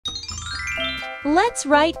Let's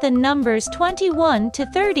write the numbers 21 to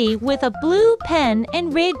 30 with a blue pen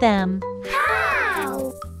and read them.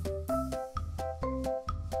 How?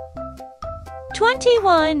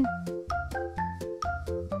 21,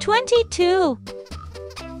 22,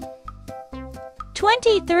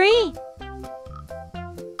 23,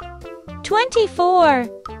 24,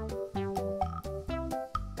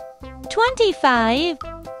 25,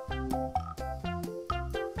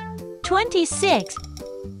 26,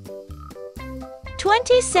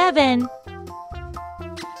 27,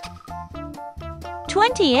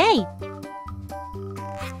 28,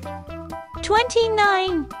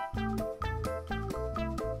 29,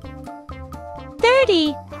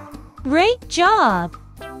 30. Great job!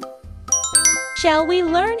 Shall we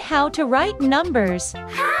learn how to write numbers?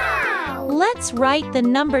 How? Let's write the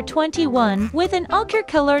number 21 with an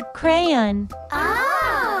ochre-colored crayon. Ah!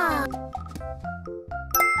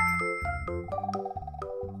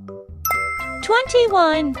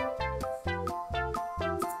 21,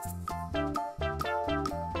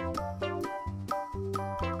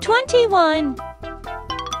 21.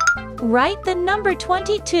 Write the number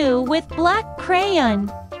 22 with black crayon.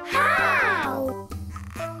 How?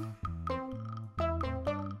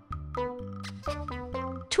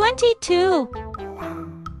 22,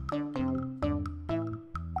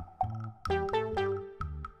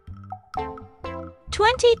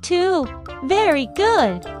 22. Very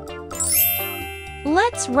good.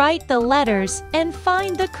 Let's write the letters and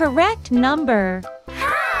find the correct number.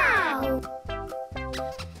 How?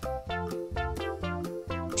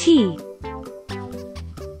 T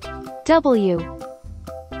W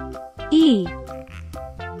E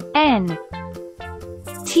N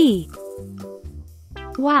T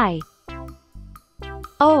Y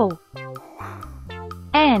O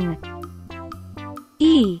N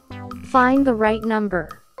E. Find the right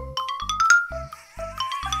number.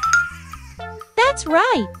 That's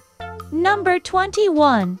right! Number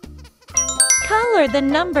 21. Color the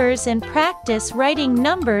numbers and practice writing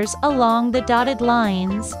numbers along the dotted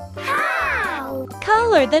lines. How?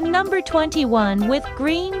 Color the number 21 with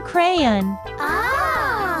green crayon. Ah!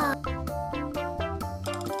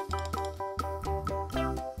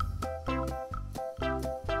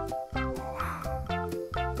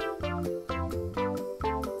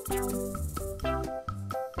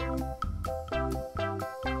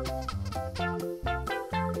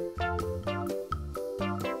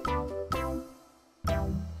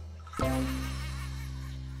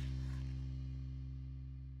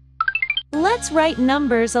 Let's write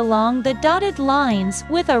numbers along the dotted lines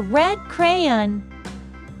with a red crayon.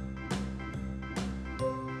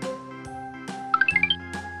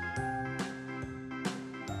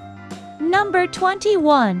 Number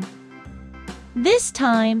 21. This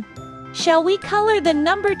time, shall we color the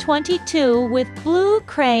number 22 with blue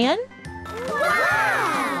crayon? Wow!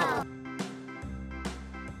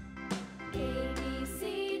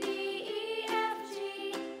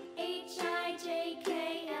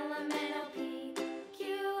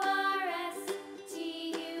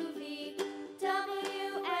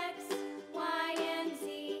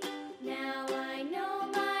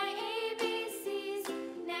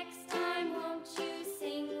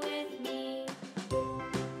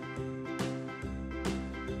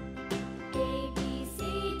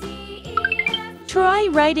 Try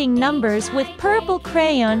writing numbers with purple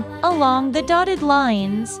crayon along the dotted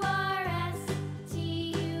lines.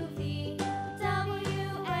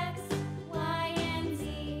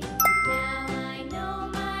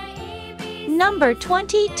 Number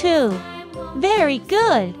 22. Very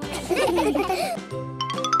good.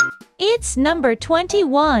 It's number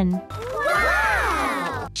 21.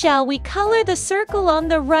 Wow! Shall we color the circle on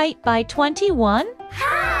the right by 21?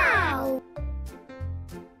 How?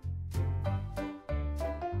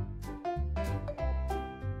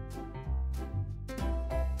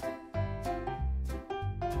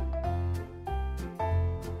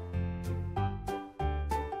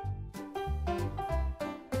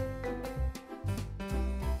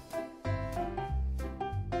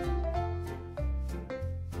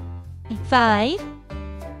 Five,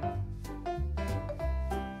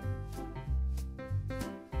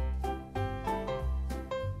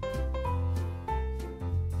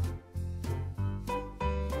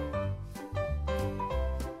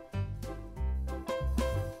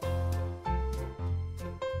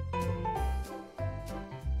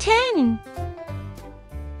 10.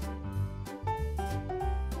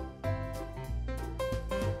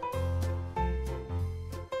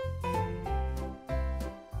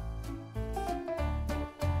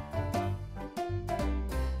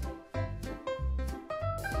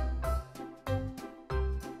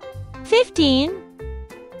 15.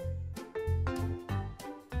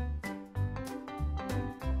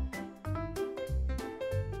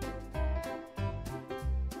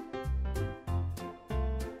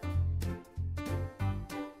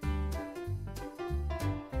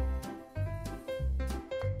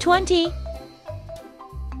 20.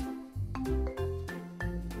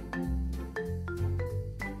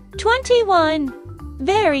 21.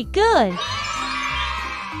 Very good.